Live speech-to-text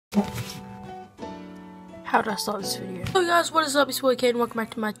How did I start this video? Hello guys, what is up? It's boiii and welcome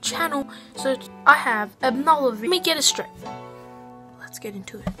back to my channel. So I have another video. Let me get it straight. Let's get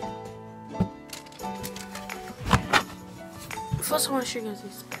into it. First I want to show you guys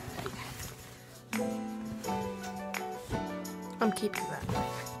this. I'm keeping that.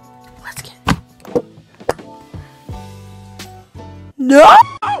 Let's get it. No!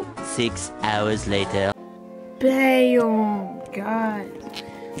 6 hours later. Bam, guys.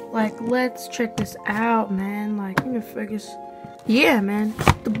 Like, let's check this out, man. Like, I'm gonna focus. Yeah, man.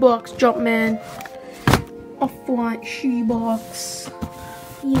 The box, Jumpman, Off-White shoebox.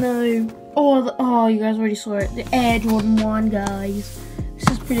 You know, oh, you guys already saw it. The Air Jordan 1, guys. This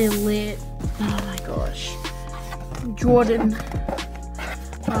is pretty lit. Oh my gosh. Jordan.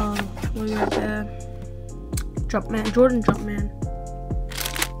 What do we got there? Jumpman, Jordan Jumpman.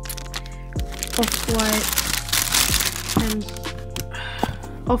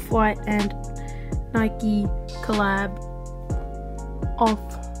 Off-White and Nike collab.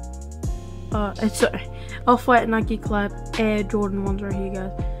 Off-White Nike collab Air Jordan 1s right here,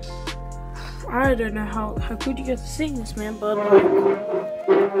 guys. I don't know how good you guys are seeing this, man, but like,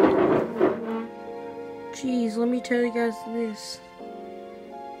 jeez, let me tell you guys this.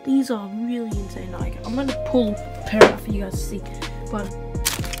 These are really insane. Like, I'm gonna pull a pair out for you guys to see, but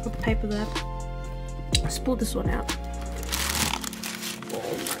put the paper there. Let's pull this one out. Oh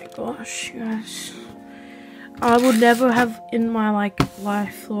my gosh, guys. I would never have in my life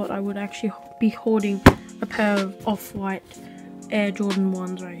thought I would actually be holding a pair of Off-White Air Jordan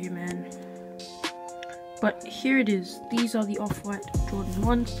 1s right here, man. But here it is. These are the Off-White Jordan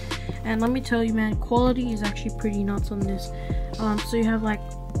 1s. And let me tell you, man, quality is actually pretty nuts on this. So you have like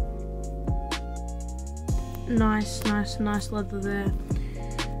nice leather there.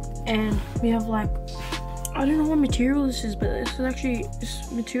 And we have like, I don't know what material this is, but this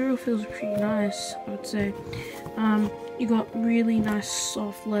material feels pretty nice, I would say. You got really nice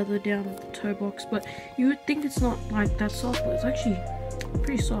soft leather down at the toe box, but you would think it's not like that soft, but it's actually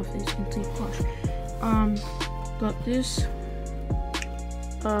pretty soft, as you can see, plush. Got this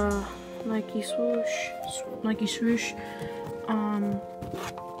Nike swoosh.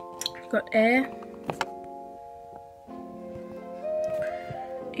 Got Air.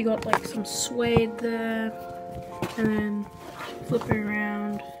 You got like some suede there, and then flip it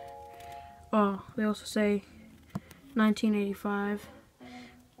around. Oh, they also say 1985,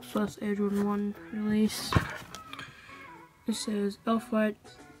 first Air Jordan 1 release. It says Off-White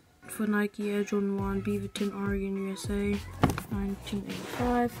for Nike Air Jordan 1, Beaverton, Oregon, USA,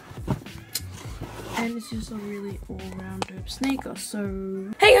 1985. And it's just a really all-round dope sneaker.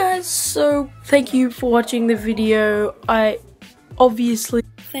 So, hey guys, so thank you for watching the video.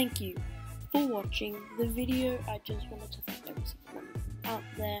 Thank you for watching the video. I just wanted to thank every single one out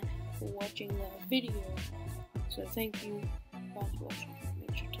there for watching the video. So thank you guys for watching.